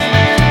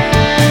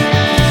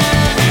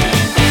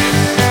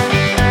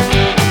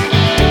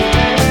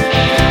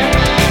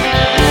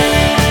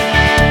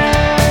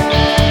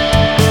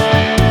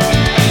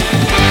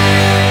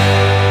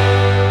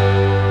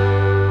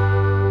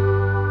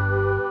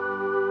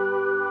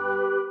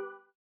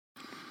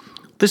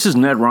This is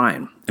Ned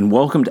Ryun, and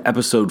welcome to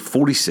episode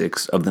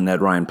 46 of the Ned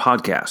Ryun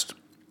Podcast.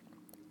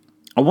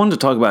 I wanted to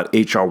talk about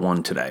H.R.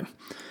 1 today,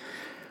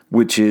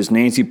 which is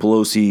Nancy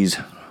Pelosi's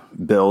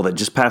bill that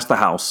just passed the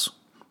House.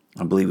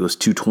 I believe it was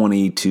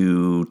 220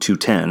 to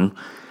 210.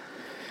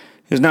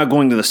 Is now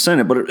going to the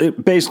Senate, but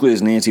it basically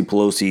is Nancy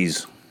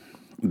Pelosi's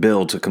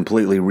bill to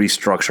completely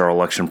restructure our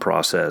election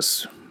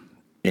process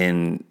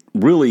and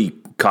really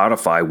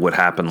codify what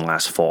happened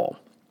last fall.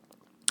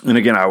 And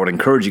again, I would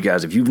encourage you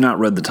guys, if you've not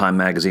read the Time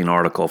magazine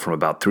article from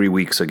about 3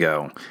 weeks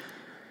ago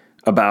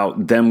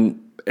about them,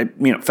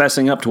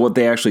 fessing up to what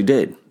they actually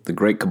did, the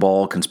great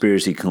cabal,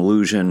 conspiracy,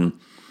 collusion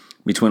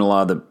between a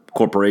lot of the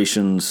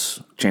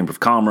corporations, Chamber of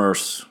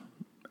Commerce,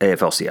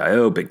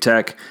 AFL-CIO, Big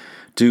Tech,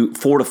 to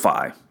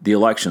fortify the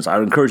elections. I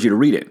would encourage you to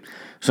read it.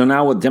 So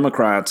now what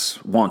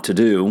Democrats want to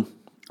do,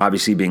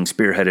 obviously being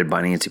spearheaded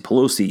by Nancy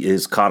Pelosi,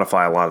 is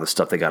codify a lot of the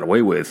stuff they got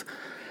away with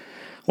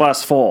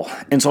last fall.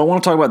 And so I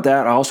want to talk about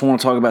that. I also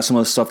want to talk about some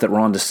of the stuff that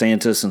Ron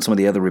DeSantis and some of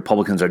the other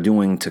Republicans are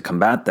doing to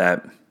combat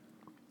that.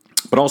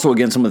 But also,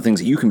 again, some of the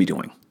things that you can be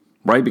doing,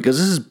 right?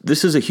 Because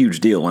this is a huge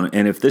deal.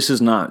 And if this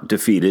is not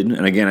defeated,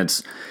 and again,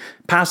 it's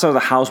passed out of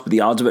the House, but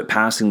the odds of it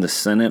passing the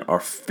Senate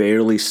are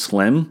fairly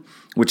slim,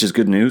 which is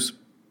good news.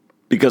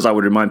 Because I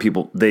would remind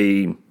people,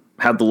 they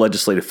have the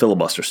legislative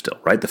filibuster still,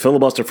 right? The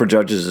filibuster for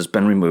judges has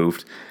been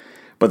removed,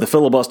 but the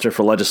filibuster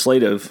for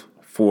legislative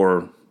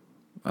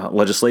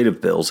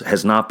bills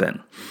has not been.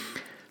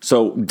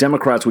 So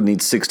Democrats would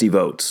need 60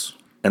 votes,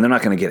 and they're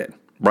not going to get it,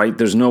 right?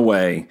 There's no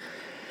way.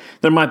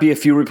 There might be a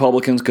few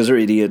Republicans because they're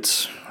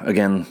idiots.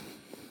 Again,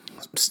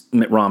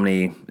 Mitt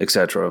Romney,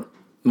 etc.,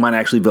 might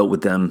actually vote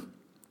with them,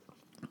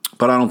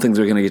 but I don't think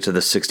they're going to get to the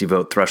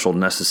 60-vote threshold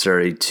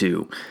necessary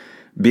to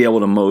be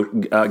able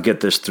to get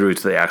this through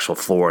to the actual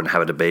floor and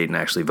have a debate and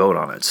actually vote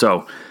on it.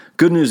 So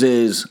good news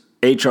is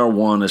H.R.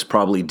 1 is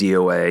probably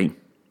DOA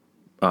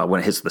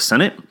when it hits the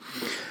Senate.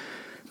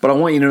 But I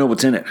want you to know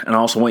what's in it, and I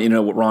also want you to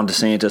know what Ron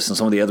DeSantis and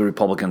some of the other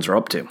Republicans are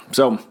up to.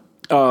 So,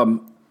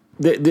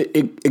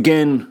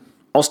 again,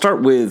 I'll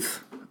start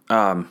with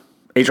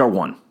H.R.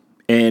 1,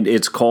 and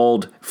it's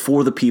called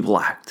For the People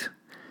Act,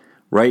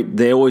 right?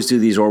 They always do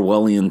these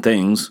Orwellian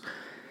things,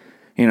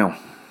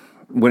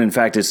 when in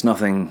fact it's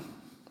nothing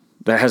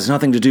that has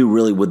nothing to do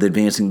really with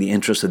advancing the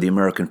interests of the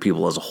American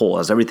people as a whole. It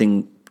has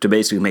everything to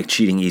basically make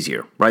cheating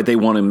easier, right? They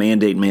want to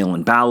mandate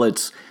mail-in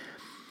ballots,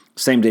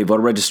 same-day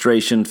voter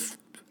registration,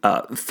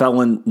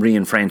 felon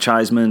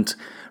reenfranchisement,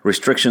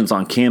 restrictions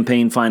on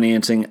campaign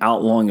financing,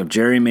 outlawing of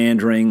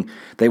gerrymandering.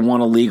 They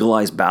want to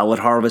legalize ballot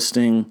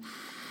harvesting.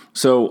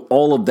 So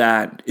all of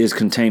that is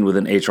contained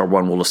within H.R.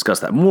 1. We'll discuss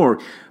that more.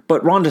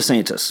 But Ron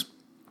DeSantis,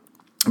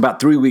 about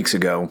 3 weeks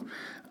ago,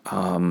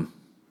 announced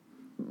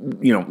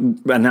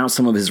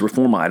some of his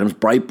reform items.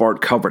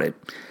 Breitbart covered it.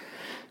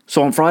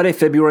 So on Friday,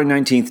 February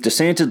 19th,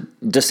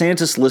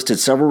 DeSantis listed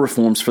several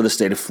reforms for the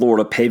state of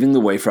Florida, paving the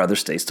way for other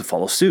states to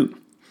follow suit.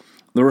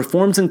 The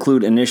reforms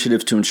include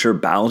initiatives to ensure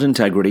ballot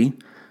integrity,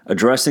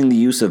 addressing the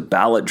use of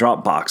ballot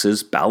drop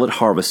boxes, ballot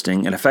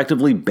harvesting, and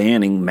effectively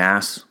banning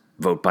mass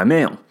vote by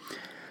mail,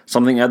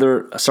 something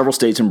several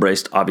states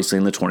embraced, obviously,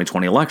 in the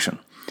 2020 election.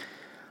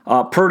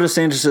 Per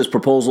DeSantis'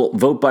 proposal,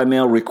 vote by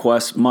mail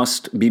requests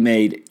must be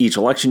made each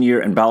election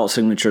year, and ballot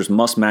signatures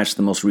must match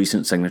the most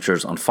recent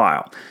signatures on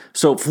file.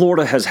 So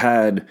Florida has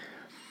had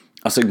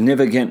a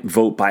significant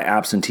vote by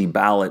absentee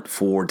ballot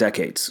for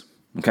decades.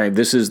 Okay,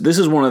 this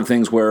is one of the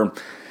things where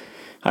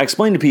I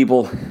explain to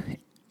people,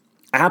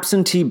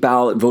 absentee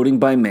ballot voting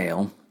by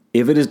mail,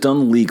 if it is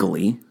done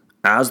legally,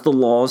 as the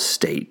laws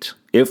state,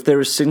 if there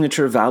is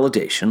signature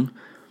validation,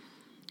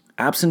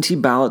 absentee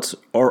ballots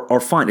are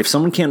fine. If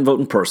someone can't vote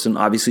in person,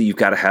 obviously you've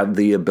got to have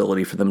the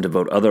ability for them to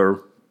vote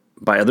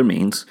by other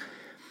means,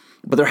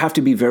 but there have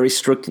to be very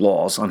strict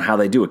laws on how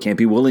they do it. It can't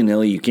be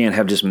willy-nilly. You can't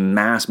have just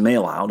mass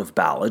mail-out of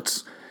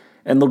ballots,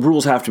 and the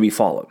rules have to be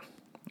followed.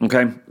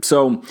 Okay,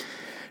 so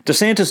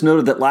DeSantis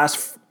noted that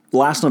last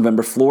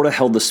November, Florida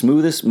held the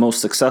smoothest, most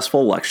successful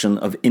election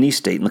of any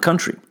state in the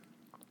country.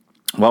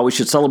 While we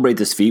should celebrate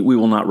this feat, we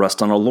will not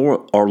rest on our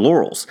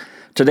laurels.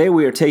 Today,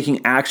 we are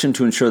taking action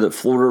to ensure that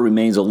Florida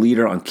remains a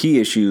leader on key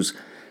issues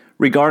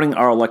regarding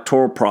our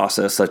electoral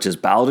process, such as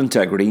ballot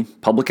integrity,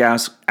 public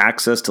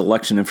access to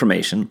election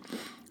information,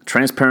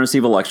 transparency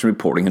of election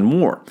reporting, and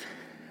more.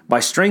 By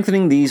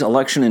strengthening these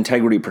election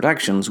integrity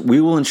protections, we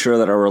will ensure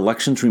that our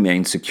elections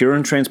remain secure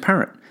and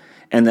transparent,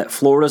 and that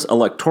Florida's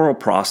electoral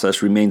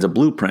process remains a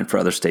blueprint for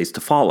other states to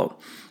follow.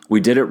 We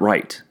did it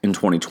right in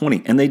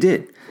 2020, and they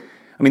did.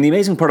 I mean, the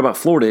amazing part about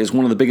Florida is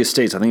one of the biggest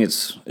states. I think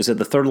is it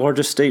the third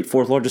largest state,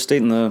 fourth largest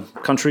state in the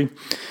country?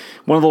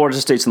 One of the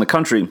largest states in the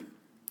country,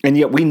 and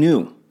yet we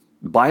knew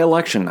by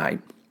election night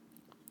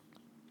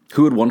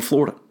who had won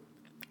Florida,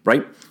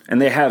 right?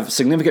 And they have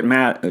significant,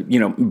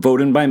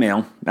 vote-in by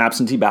mail,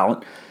 absentee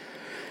ballot.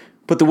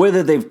 But the way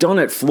that they've done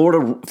it,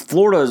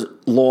 Florida's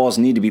laws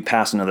need to be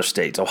passed in other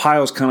states.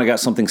 Ohio's kind of got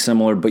something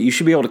similar, but you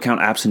should be able to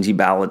count absentee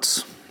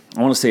ballots.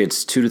 I want to say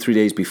it's 2 to 3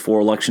 days before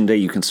Election Day.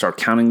 You can start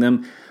counting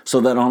them so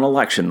that on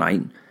election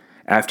night,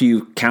 after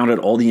you counted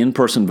all the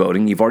in-person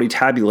voting, you've already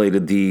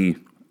tabulated the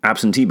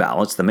absentee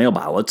ballots, the mail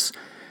ballots.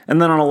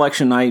 And then on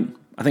election night,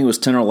 I think it was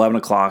 10 or 11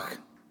 o'clock,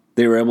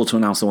 they were able to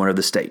announce the winner of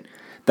the state.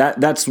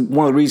 That's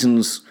one of the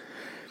reasons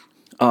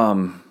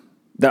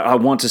that I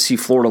want to see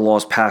Florida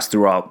laws passed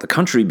throughout the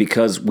country,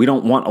 because we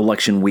don't want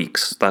election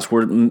weeks. That's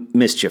where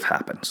mischief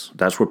happens.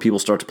 That's where people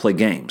start to play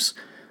games.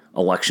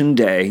 Election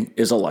day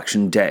is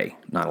election day,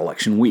 not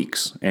election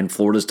weeks. And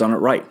Florida's done it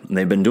right, and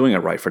they've been doing it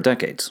right for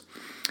decades.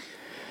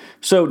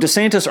 So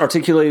DeSantis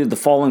articulated the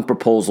following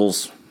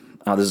proposals.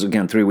 This is,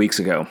 again, 3 weeks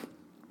ago.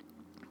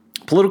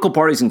 Political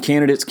parties and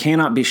candidates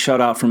cannot be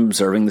shut out from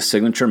observing the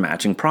signature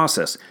matching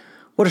process.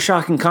 What a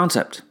shocking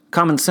concept.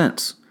 Common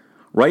sense,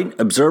 right?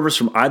 Observers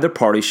from either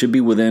party should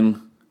be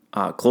within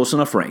close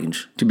enough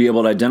range to be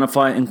able to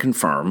identify and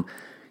confirm,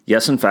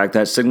 yes, in fact,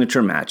 that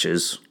signature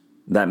matches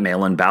that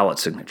mail-in ballot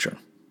signature,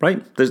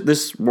 right?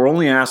 We're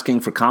only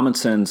asking for common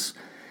sense,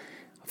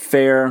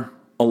 fair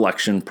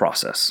election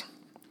process.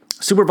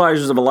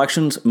 Supervisors of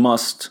elections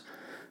must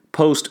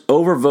post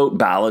overvote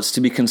ballots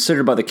to be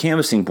considered by the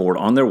canvassing board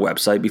on their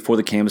website before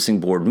the canvassing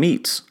board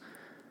meets.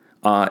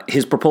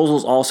 His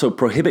proposals also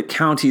prohibit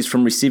counties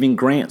from receiving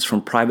grants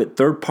from private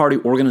third-party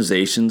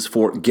organizations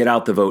for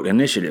get-out-the-vote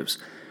initiatives.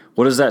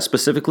 What is that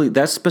specifically?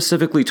 That's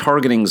specifically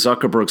targeting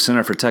Zuckerberg's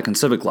Center for Tech and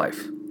Civic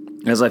Life,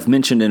 as I've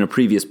mentioned in a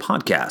previous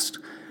podcast,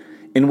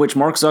 in which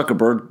Mark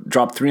Zuckerberg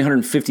dropped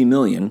 $350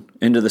 million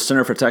into the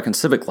Center for Tech and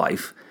Civic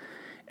Life,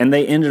 and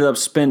they ended up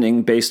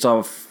spending, based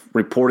off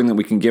reporting that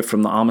we can get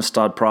from the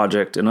Amistad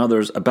Project and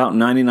others, about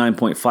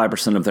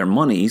 99.5% of their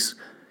monies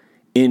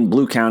in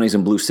blue counties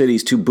and blue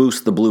cities to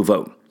boost the blue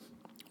vote,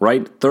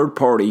 right? Third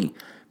party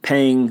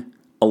paying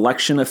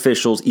election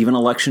officials, even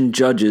election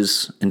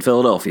judges in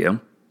Philadelphia,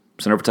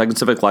 Center for Tech and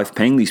Civic Life,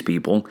 paying these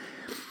people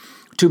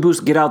to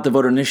boost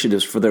get-out-the-vote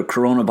initiatives for their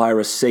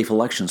coronavirus safe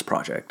elections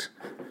project.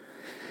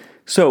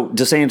 So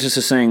DeSantis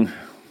is saying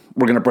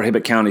we're going to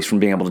prohibit counties from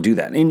being able to do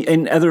that.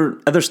 And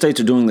other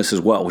states are doing this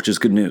as well, which is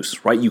good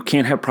news, right? You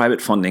can't have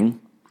private funding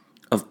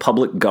of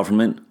public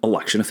government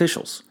election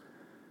officials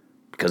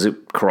because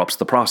it corrupts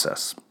the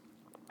process.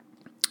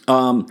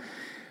 One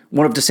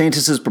of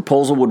DeSantis'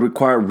 proposal would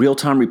require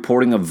real-time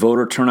reporting of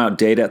voter turnout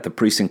data at the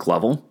precinct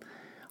level.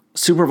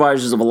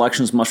 Supervisors of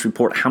elections must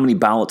report how many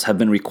ballots have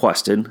been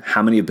requested,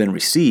 how many have been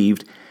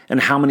received, and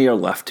how many are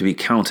left to be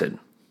counted,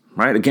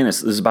 right? Again,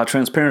 this is about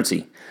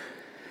transparency.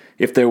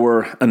 If there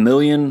were 1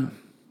 million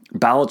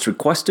ballots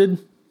requested,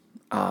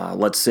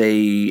 let's say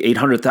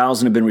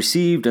 800,000 have been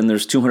received, and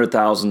there's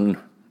 200,000,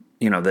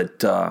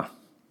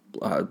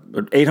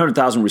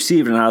 800,000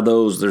 received, and out of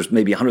those, there's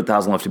maybe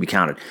 100,000 left to be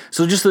counted.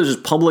 So just there's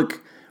public,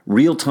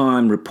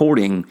 real-time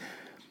reporting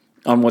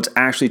on what's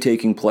actually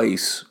taking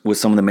place with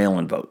some of the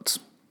mail-in votes.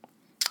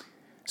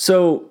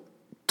 So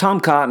Tom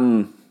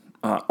Cotton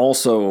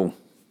also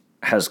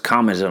has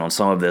commented on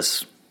some of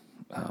this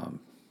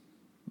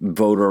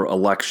voter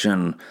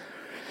election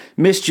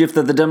mischief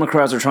that the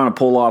Democrats are trying to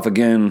pull off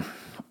again,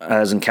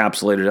 as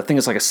encapsulated. I think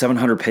it's like a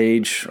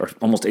 700-page or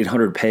almost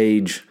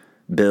 800-page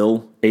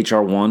bill,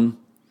 H.R. 1.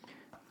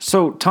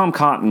 So Tom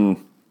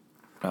Cotton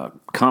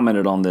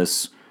commented on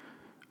this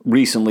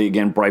recently.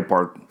 Again,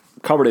 Breitbart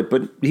covered it,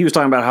 but he was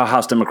talking about how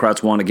House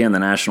Democrats want, again, the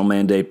national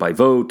mandate by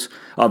vote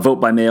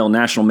by mail,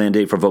 national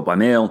mandate for vote by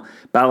mail,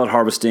 ballot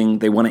harvesting.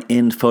 They want to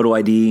end photo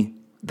ID.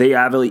 They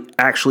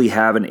actually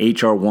have an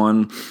H.R.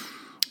 1,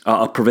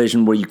 a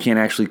provision where you can't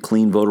actually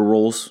clean voter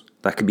rolls.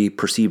 That could be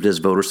perceived as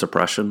voter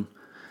suppression.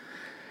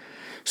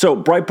 So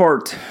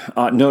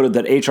Breitbart noted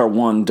that H.R.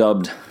 1,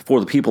 dubbed For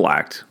the People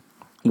Act,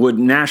 would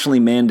nationally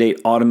mandate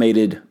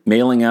automated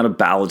mailing out of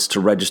ballots to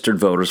registered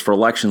voters for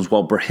elections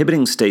while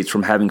prohibiting states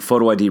from having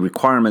photo ID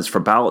requirements for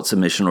ballot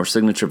submission or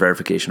signature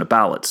verification of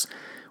ballots,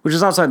 which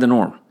is outside the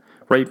norm,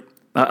 right?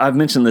 I've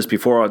mentioned this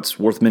before. It's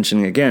worth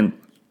mentioning again.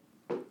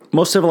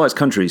 Most civilized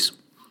countries,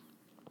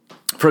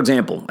 for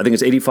example, I think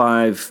it's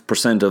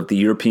 85% of the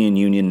European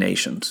Union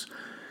nations,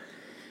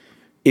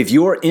 if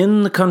you're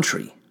in the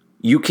country,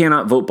 you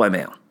cannot vote by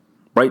mail,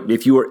 right?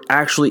 If you are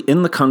actually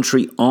in the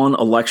country on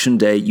election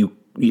day,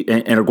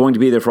 and are going to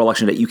be there for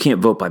election day, you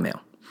can't vote by mail.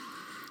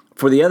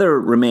 For the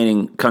other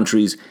remaining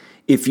countries,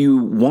 if you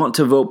want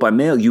to vote by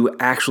mail, you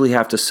actually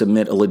have to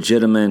submit a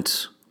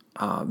legitimate,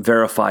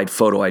 verified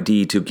photo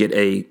ID to get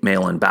a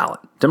mail-in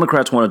ballot.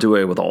 Democrats want to do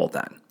away with all of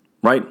that,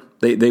 right?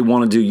 They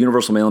want to do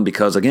universal mail-in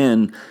because,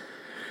 again,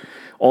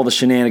 all the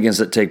shenanigans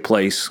that take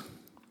place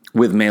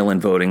with mail-in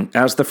voting,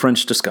 as the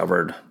French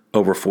discovered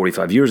over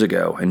 45 years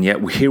ago, and yet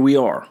here we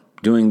are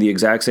doing the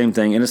exact same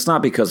thing, and it's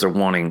not because they're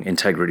wanting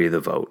integrity of the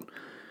vote.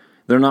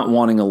 They're not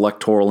wanting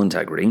electoral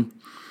integrity.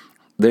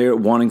 They're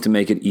wanting to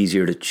make it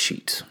easier to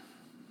cheat,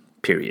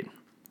 period.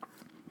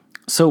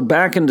 So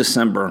back in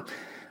December,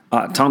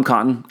 Tom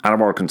Cotton, out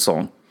of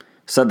Arkansas,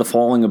 said the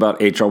following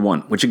about H.R.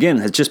 1, which again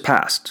has just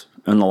passed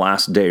in the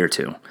last day or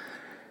two.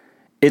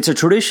 It's a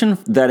tradition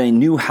that a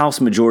new House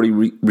majority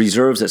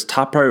reserves its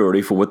top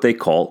priority for what they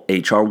call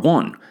H.R.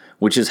 1,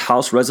 which is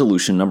House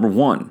Resolution Number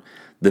 1,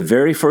 the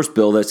very first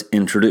bill that's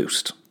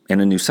introduced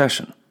in a new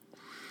session.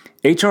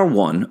 H.R.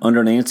 1,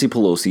 under Nancy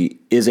Pelosi,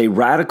 is a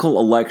radical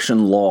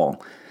election law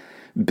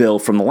bill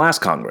from the last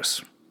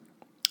Congress.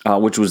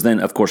 which was then,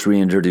 of course,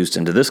 reintroduced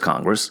into this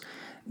Congress,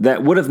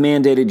 that would have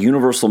mandated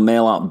universal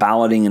mail-out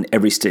balloting in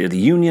every state of the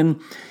union.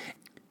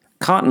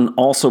 Cotton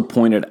also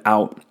pointed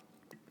out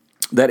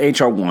that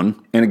H.R. 1,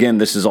 and again,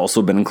 this has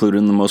also been included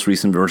in the most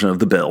recent version of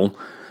the bill,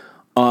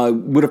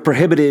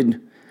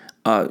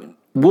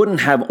 wouldn't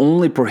have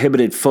only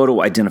prohibited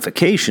photo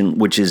identification,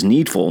 which is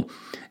needful.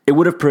 It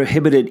would have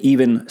prohibited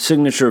even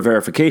signature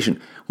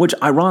verification, which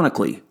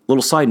ironically,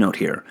 little side note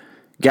here,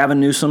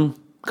 Gavin Newsom,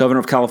 governor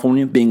of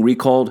California, being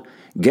recalled,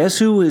 guess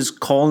who is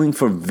calling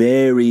for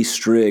very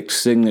strict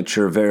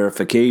signature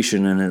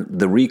verification in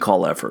the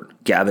recall effort?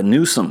 Gavin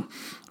Newsom.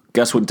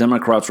 Guess what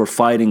Democrats were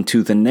fighting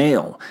tooth and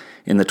nail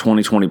in the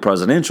 2020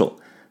 presidential?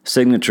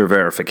 Signature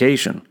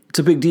verification. It's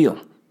a big deal.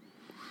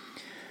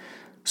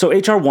 So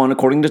H.R. 1,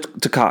 according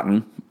to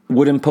Cotton,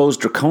 would impose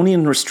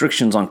draconian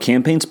restrictions on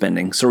campaign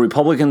spending so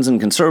Republicans and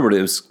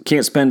conservatives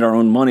can't spend our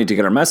own money to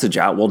get our message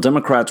out, while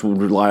Democrats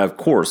would rely, of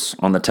course,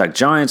 on the tech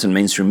giants and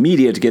mainstream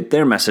media to get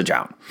their message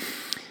out.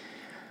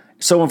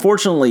 So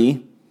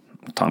unfortunately,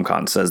 Tom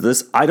Cotton says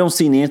this, I don't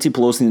see Nancy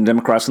Pelosi and the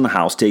Democrats in the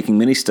House taking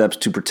many steps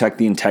to protect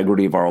the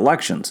integrity of our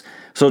elections.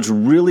 So it's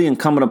really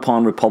incumbent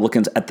upon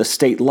Republicans at the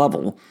state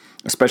level,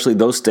 especially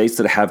those states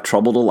that have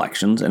troubled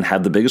elections and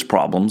have the biggest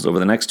problems over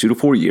the next 2 to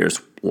 4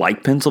 years,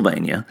 like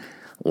Pennsylvania,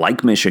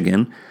 like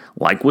Michigan,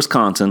 like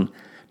Wisconsin,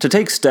 to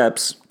take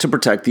steps to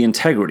protect the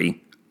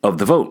integrity of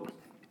the vote.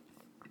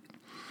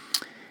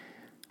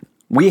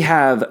 We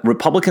have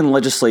Republican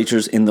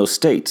legislatures in those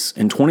states.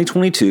 In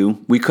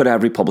 2022, we could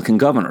have Republican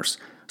governors.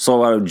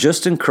 So I would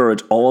just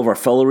encourage all of our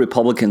fellow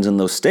Republicans in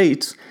those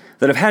states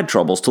that have had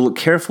troubles to look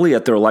carefully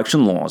at their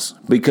election laws,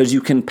 because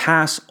you can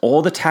pass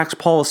all the tax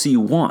policy you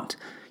want.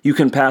 You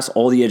can pass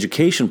all the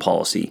education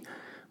policy.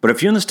 But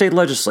if you're in the state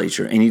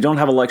legislature and you don't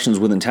have elections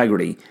with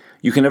integrity,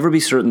 you can never be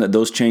certain that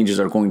those changes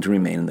are going to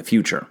remain in the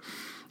future.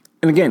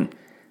 And again,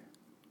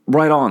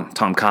 right on,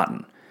 Tom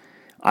Cotton.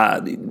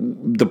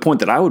 The point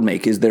that I would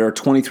make is there are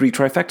 23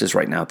 trifectas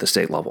right now at the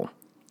state level,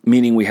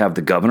 meaning we have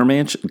the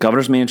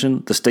governor's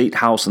mansion, the state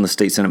house, and the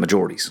state senate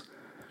majorities.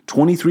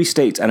 23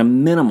 states at a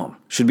minimum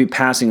should be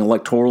passing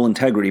electoral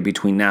integrity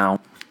between now.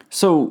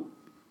 So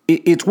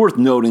it's worth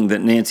noting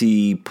that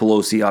Nancy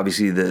Pelosi,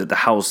 obviously the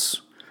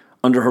House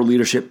under her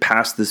leadership,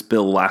 passed this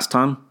bill last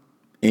time.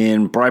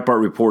 And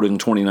Breitbart reported in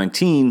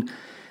 2019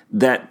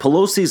 that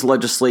Pelosi's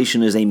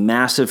legislation is a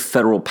massive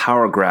federal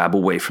power grab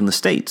away from the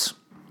states.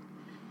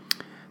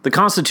 The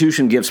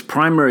Constitution gives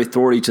primary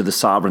authority to the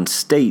sovereign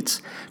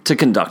states to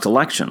conduct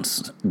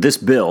elections. This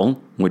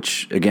bill,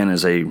 which again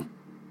is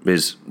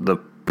the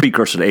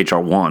precursor to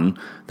H.R. 1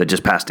 that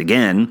just passed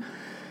again,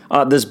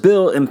 this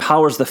bill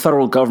empowers the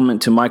federal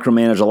government to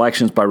micromanage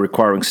elections by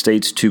requiring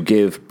states to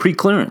get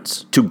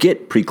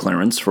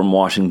pre-clearance from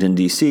Washington,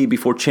 D.C.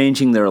 before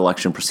changing their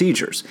election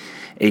procedures.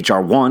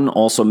 H.R. 1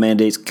 also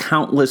mandates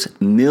countless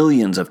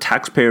millions of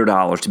taxpayer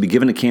dollars to be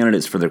given to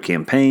candidates for their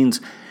campaigns,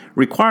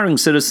 requiring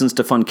citizens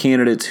to fund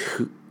candidates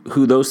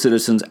who those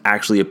citizens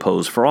actually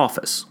oppose for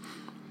office.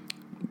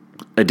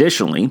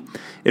 Additionally,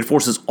 it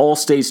forces all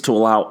states to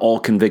allow all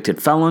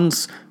convicted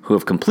felons who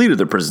have completed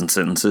their prison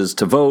sentences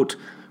to vote,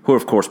 who are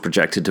of course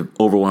projected to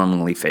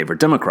overwhelmingly favor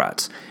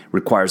Democrats.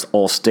 Requires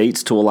all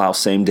states to allow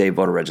same-day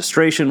voter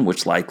registration,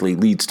 which likely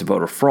leads to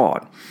voter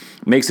fraud.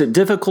 Makes it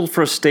difficult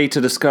for a state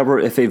to discover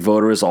if a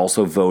voter is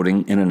also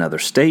voting in another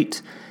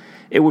state.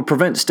 It would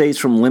prevent states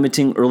from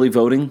limiting early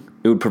voting.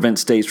 It would prevent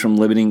states from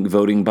limiting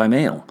voting by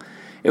mail.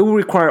 It would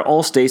require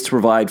all states to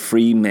provide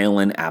free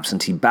mail-in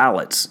absentee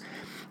ballots.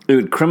 It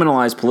would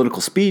criminalize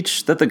political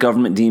speech that the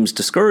government deems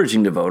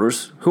discouraging to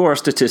voters who are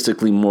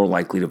statistically more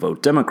likely to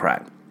vote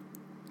Democrat.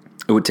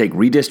 It would take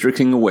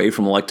redistricting away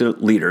from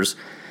elected leaders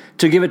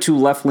to give it to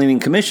left-leaning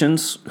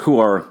commissions who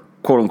are,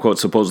 quote-unquote,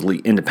 supposedly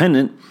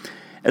independent.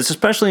 It's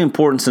especially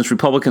important since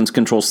Republicans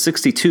control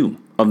 62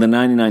 of the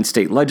 99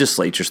 state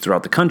legislatures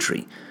throughout the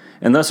country,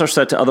 and thus are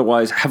set to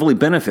otherwise heavily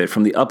benefit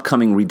from the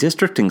upcoming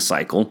redistricting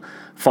cycle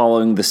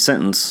following the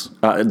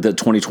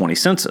 2020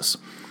 census.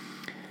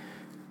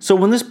 So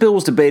when this bill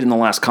was debated in the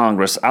last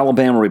Congress,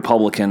 Alabama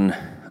Republican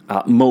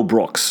Mo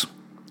Brooks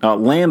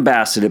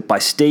lambasted it by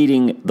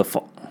stating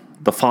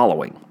the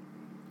following.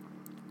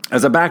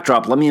 As a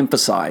backdrop, let me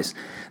emphasize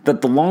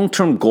that the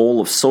long-term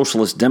goal of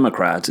socialist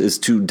Democrats is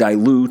to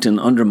dilute and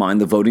undermine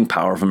the voting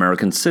power of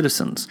American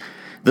citizens.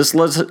 This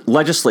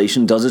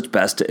legislation does its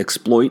best to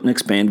exploit and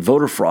expand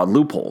voter fraud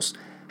loopholes.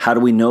 How do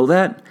we know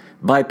that?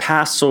 By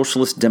past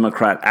socialist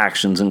Democrat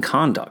actions and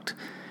conduct.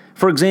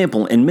 For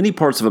example, in many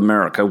parts of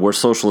America where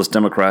socialist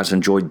Democrats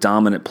enjoy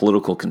dominant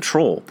political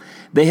control,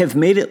 they have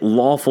made it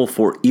lawful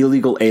for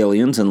illegal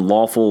aliens and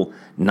lawful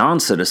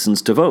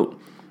non-citizens to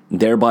vote,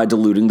 thereby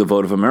diluting the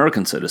vote of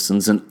American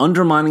citizens and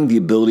undermining the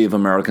ability of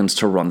Americans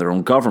to run their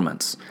own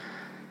governments.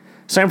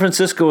 San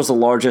Francisco is the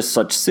largest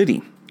such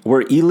city,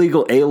 where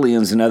illegal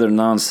aliens and other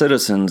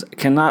non-citizens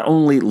can not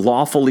only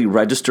lawfully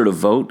register to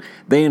vote,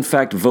 they in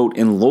fact vote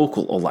in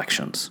local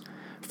elections.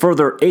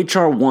 Further,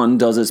 H.R. 1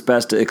 does its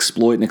best to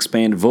exploit and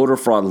expand voter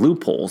fraud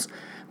loopholes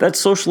that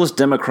socialist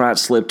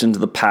Democrats slipped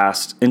into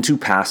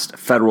past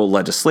federal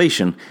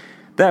legislation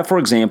That, for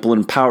example,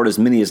 empowered as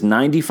many as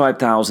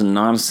 95,000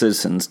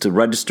 non-citizens to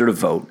register to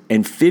vote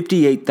and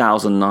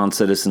 58,000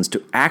 non-citizens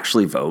to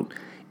actually vote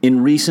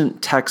in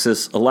recent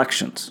Texas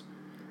elections.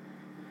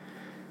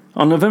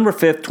 On November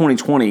 5th,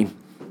 2020,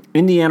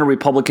 Indiana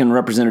Republican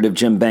Representative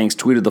Jim Banks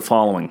tweeted the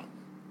following: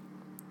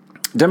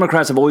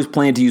 Democrats have always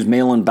planned to use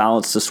mail-in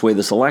ballots to sway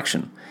this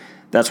election.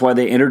 That's why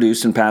they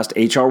introduced and passed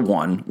H.R.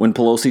 1 when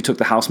Pelosi took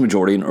the House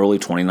majority in early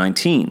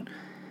 2019,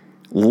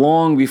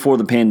 long before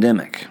the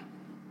pandemic.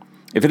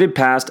 If it had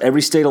passed,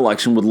 every state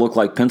election would look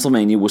like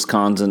Pennsylvania,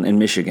 Wisconsin, and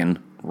Michigan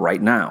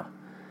right now.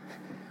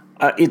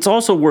 It's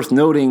also worth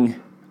noting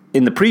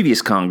in the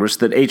previous Congress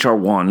that H.R.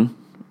 1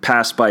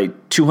 passed by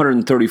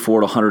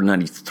 234 to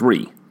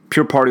 193.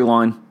 Pure party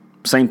line.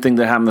 Same thing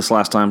that happened this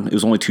last time. It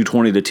was only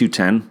 220 to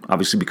 210,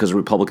 obviously because of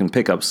Republican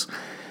pickups.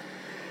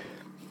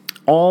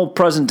 All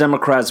present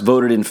Democrats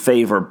voted in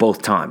favor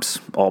both times.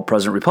 All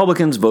present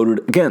Republicans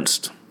voted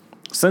against.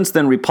 Since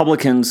then,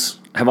 Republicans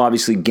have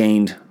obviously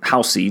gained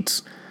House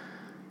seats.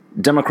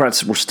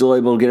 Democrats were still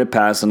able to get it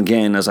passed. And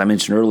again, as I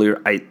mentioned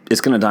earlier,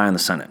 it's going to die in the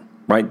Senate,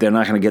 right? They're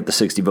not going to get the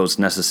 60 votes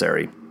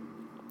necessary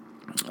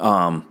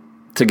to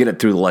get it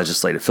through the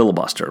legislative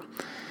filibuster.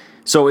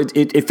 So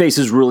it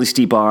faces really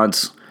steep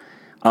odds,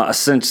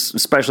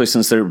 especially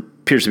since there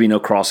appears to be no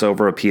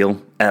crossover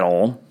appeal at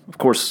all. Of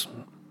course,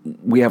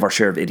 we have our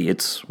share of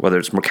idiots, whether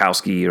it's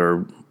Murkowski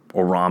or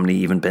Romney,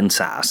 even Ben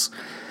Sass.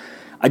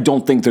 I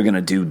don't think they're going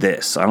to do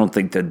this. I don't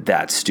think they're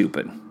that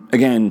stupid.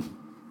 Again,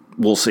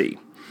 we'll see.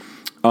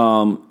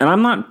 And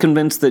I'm not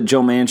convinced that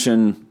Joe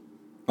Manchin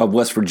of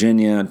West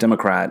Virginia,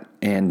 Democrat,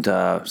 and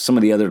some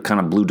of the other kind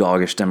of blue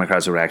doggish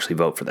Democrats would actually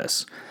vote for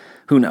this.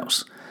 Who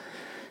knows?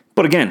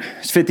 But again,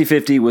 it's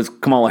 50-50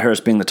 with Kamala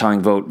Harris being the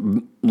tying vote.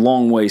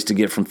 Long ways to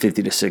get from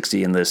 50 to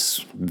 60 in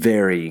this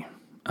very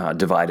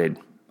divided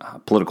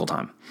political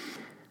time.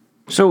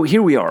 So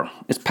here we are.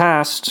 It's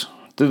passed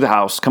through the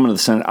House, coming to the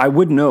Senate. I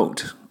would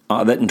note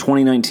that in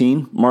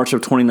 2019, March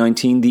of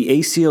 2019, the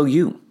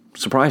ACLU,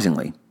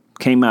 surprisingly,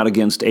 came out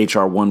against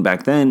H.R. 1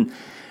 back then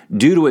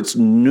due to its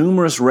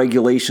numerous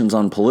regulations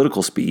on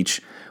political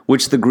speech,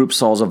 which the group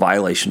saw as a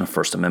violation of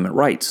First Amendment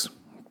rights.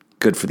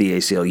 Good for the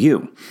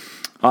ACLU.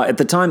 At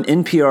the time,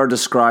 NPR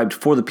described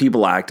For the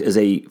People Act as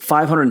a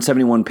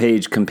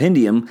 571-page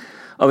compendium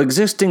of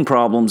existing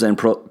problems and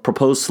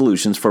proposed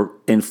solutions for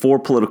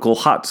political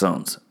hot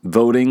zones: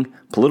 voting,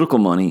 political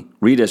money,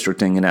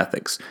 redistricting, and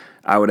ethics.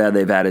 I would add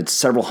they've added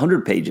several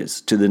hundred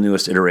pages to the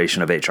newest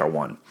iteration of H.R.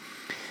 1.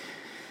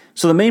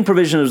 So the main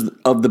provisions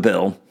of the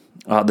bill,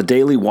 the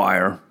Daily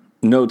Wire,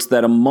 notes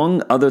that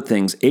among other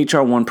things,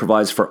 H.R. 1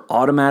 provides for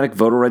automatic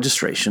voter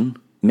registration,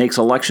 makes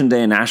Election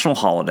Day a national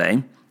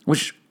holiday,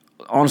 which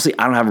honestly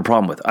I don't have a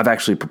problem with. I've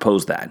actually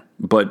proposed that,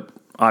 but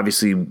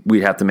obviously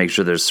we'd have to make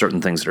sure there's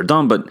certain things that are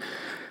done, but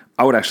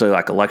I would actually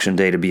like Election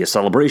Day to be a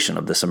celebration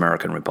of this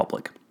American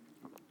republic.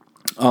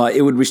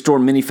 It would restore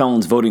many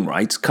felons' voting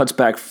rights, cuts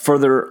back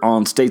further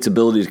on states'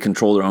 ability to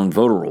control their own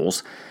voter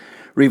rolls,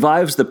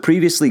 revives the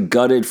previously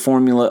gutted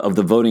formula of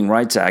the Voting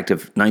Rights Act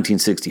of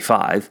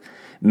 1965,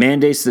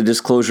 mandates the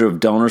disclosure of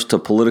donors to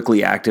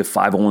politically active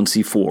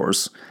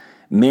 501c4s,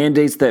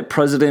 mandates that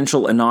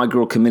presidential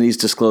inaugural committees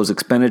disclose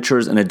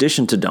expenditures in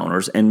addition to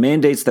donors, and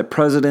mandates that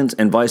presidents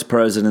and vice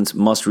presidents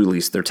must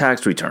release their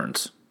tax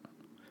returns.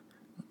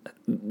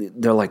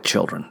 They're like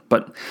children.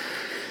 But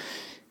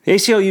the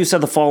ACLU said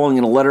the following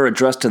in a letter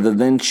addressed to the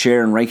then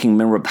chair and ranking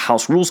member of the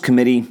House Rules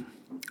Committee: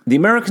 the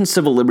American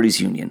Civil Liberties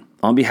Union,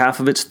 on behalf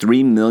of its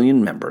 3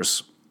 million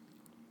members,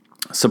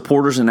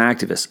 supporters, and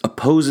activists,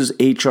 opposes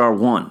H.R.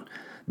 1,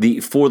 the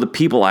For the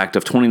People Act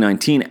of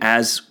 2019,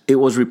 as it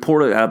was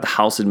reported out of the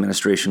House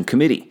Administration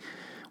Committee.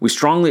 We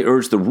strongly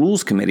urge the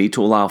Rules Committee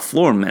to allow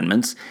floor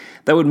amendments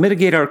that would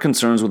mitigate our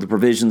concerns with the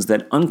provisions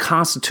that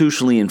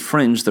unconstitutionally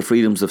infringe the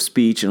freedoms of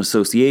speech and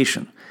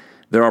association.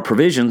 There are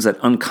provisions that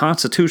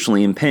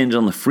unconstitutionally impinge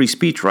on the free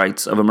speech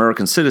rights of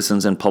American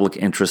citizens and public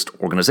interest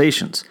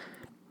organizations.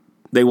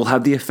 They will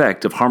have the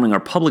effect of harming our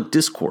public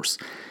discourse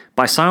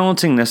by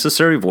silencing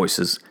necessary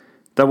voices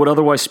that would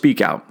otherwise speak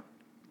out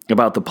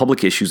about the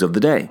public issues of the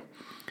day.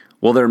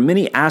 While there are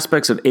many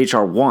aspects of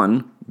H.R.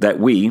 1 that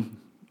we,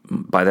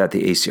 by that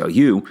the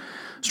ACLU,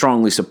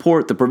 strongly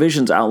support, the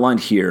provisions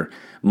outlined here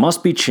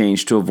must be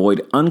changed to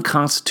avoid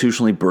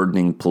unconstitutionally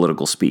burdening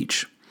political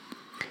speech.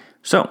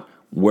 So,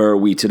 where are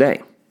we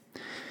today?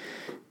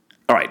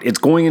 All right, it's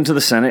going into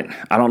the Senate.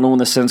 I don't know when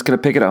the Senate's going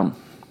to pick it up.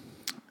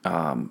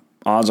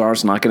 Odds are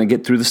it's not going to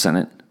get through the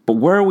Senate. But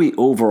where are we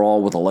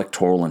overall with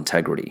electoral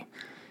integrity?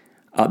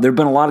 There have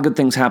been a lot of good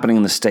things happening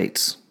in the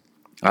states.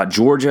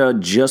 Georgia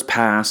just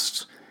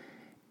passed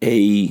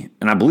and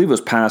I believe it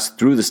was passed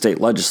through the state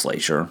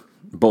legislature,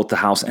 both the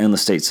House and the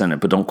state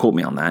Senate, but don't quote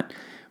me on that.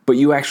 But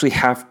you actually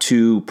have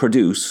to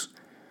produce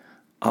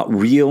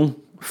real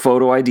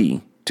photo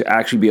ID to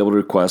actually be able to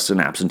request an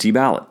absentee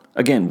ballot.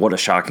 Again, what a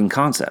shocking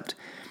concept.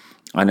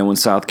 I know in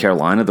South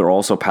Carolina, they're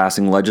also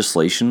passing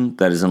legislation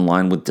that is in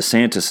line with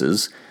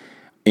DeSantis's,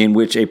 in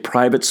which a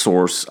private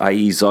source,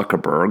 i.e.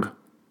 Zuckerberg,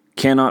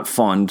 cannot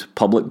fund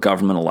public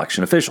government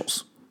election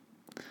officials.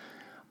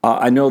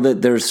 I know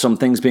that there's some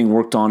things being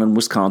worked on in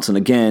Wisconsin.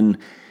 Again,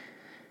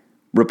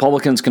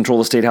 Republicans control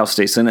the State House,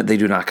 State Senate. They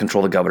do not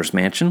control the governor's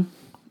mansion.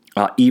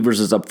 Evers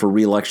is up for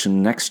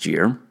re-election next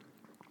year.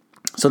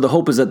 So the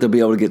hope is that they'll be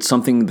able to get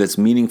something that's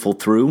meaningful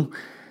through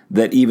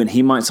that even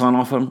he might sign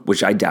off on,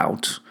 which I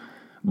doubt,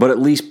 but at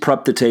least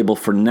prep the table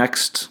for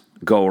next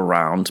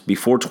go-around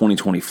before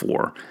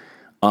 2024,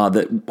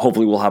 that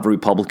hopefully we'll have a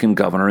Republican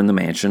governor in the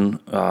mansion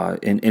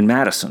in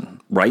Madison,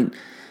 right?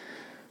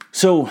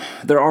 So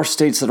there are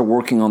states that are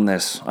working on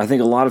this. I think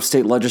a lot of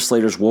state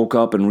legislators woke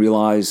up and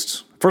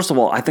realized, first of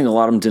all, I think a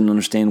lot of them didn't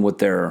understand what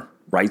their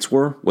rights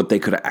were, what they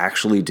could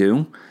actually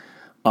do.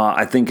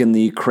 I think in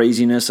the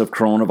craziness of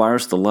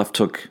coronavirus, the left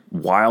took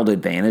wild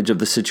advantage of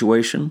the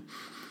situation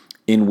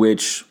in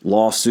which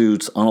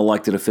lawsuits,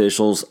 unelected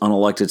officials,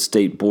 unelected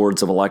state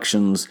boards of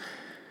elections,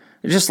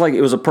 just like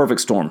it was a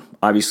perfect storm.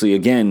 Obviously,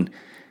 again,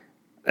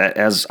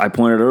 as I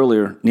pointed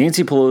earlier,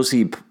 Nancy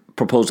Pelosi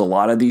proposed a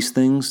lot of these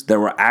things that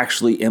were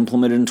actually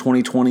implemented in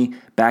 2020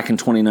 back in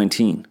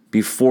 2019,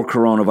 before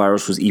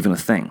coronavirus was even a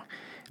thing.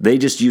 They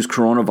just used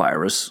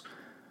coronavirus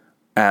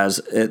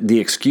as the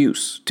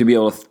excuse to be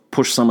able to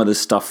push some of this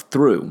stuff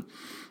through,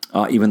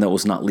 even though it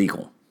was not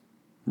legal.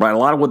 Right? A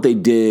lot of what they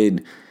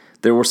did,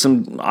 there were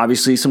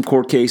obviously some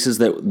court cases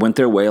that went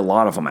their way, a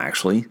lot of them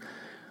actually,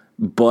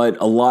 but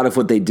a lot of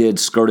what they did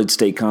skirted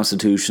state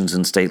constitutions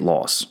and state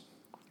laws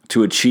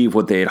to achieve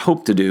what they had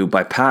hoped to do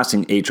by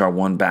passing H.R.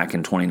 1 back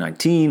in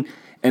 2019,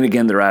 and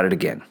again, they're at it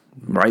again,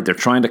 right? They're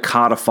trying to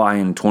codify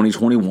in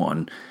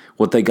 2021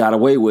 what they got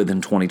away with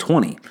in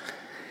 2020.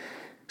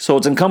 So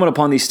it's incumbent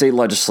upon these state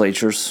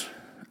legislatures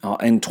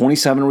and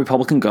 27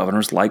 Republican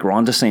governors like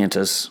Ron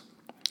DeSantis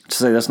to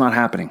say that's not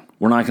happening.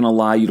 We're not going to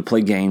allow you to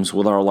play games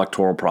with our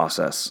electoral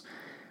process.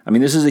 I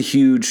mean, this is a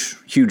huge,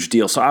 huge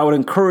deal. So I would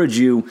encourage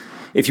you,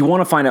 if you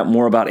want to find out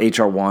more about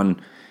H.R.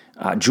 1,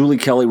 Julie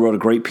Kelly wrote a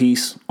great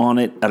piece on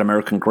it at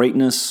American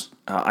Greatness.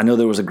 I know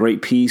there was a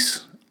great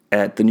piece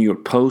at the New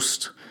York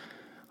Post.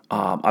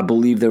 I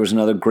believe there was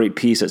another great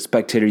piece at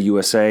Spectator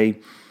USA.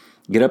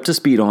 Get up to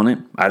speed on it.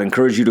 I'd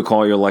encourage you to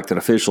call your elected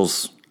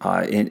officials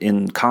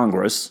in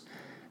Congress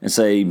and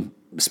say,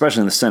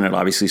 especially in the Senate,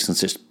 obviously,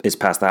 since it's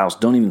passed the House,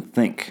 don't even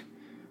think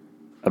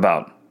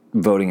about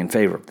voting in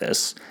favor of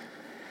this.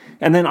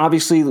 And then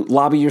obviously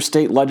lobby your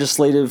state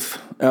legislators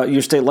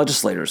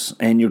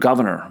and your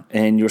governor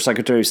and your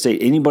Secretary of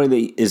State, anybody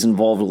that is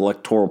involved with the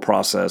electoral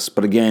process.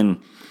 But again,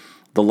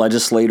 the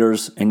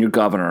legislators and your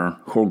governor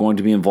who are going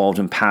to be involved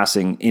in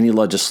passing any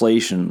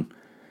legislation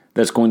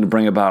that's going to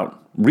bring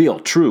about real,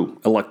 true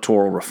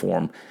electoral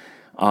reform,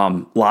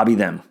 lobby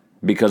them,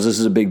 because this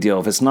is a big deal.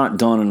 If it's not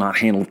done and not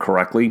handled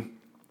correctly,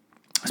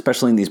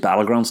 especially in these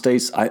battleground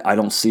states, I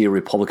don't see a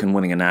Republican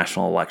winning a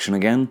national election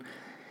again,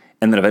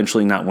 and then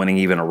eventually not winning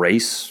even a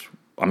race.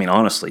 I mean,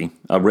 honestly,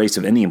 a race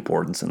of any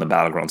importance in the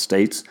battleground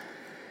states.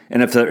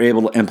 And if they're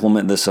able to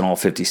implement this in all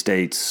 50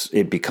 states,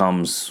 it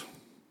becomes,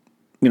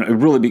 it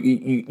really,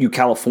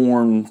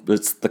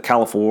 it's the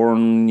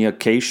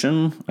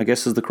Californication, I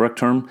guess is the correct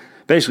term.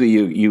 Basically,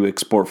 you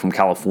export from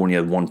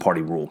California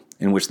one-party rule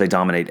in which they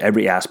dominate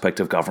every aspect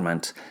of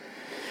government.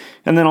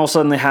 And then all of a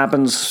sudden it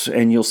happens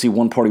and you'll see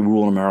one-party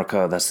rule in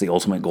America. That's the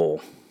ultimate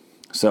goal.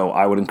 So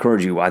I would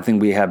encourage you, I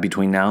think we have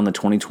between now and the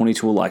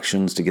 2022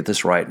 elections to get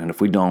this right. And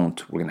if we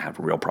don't, we're going to have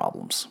real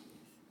problems.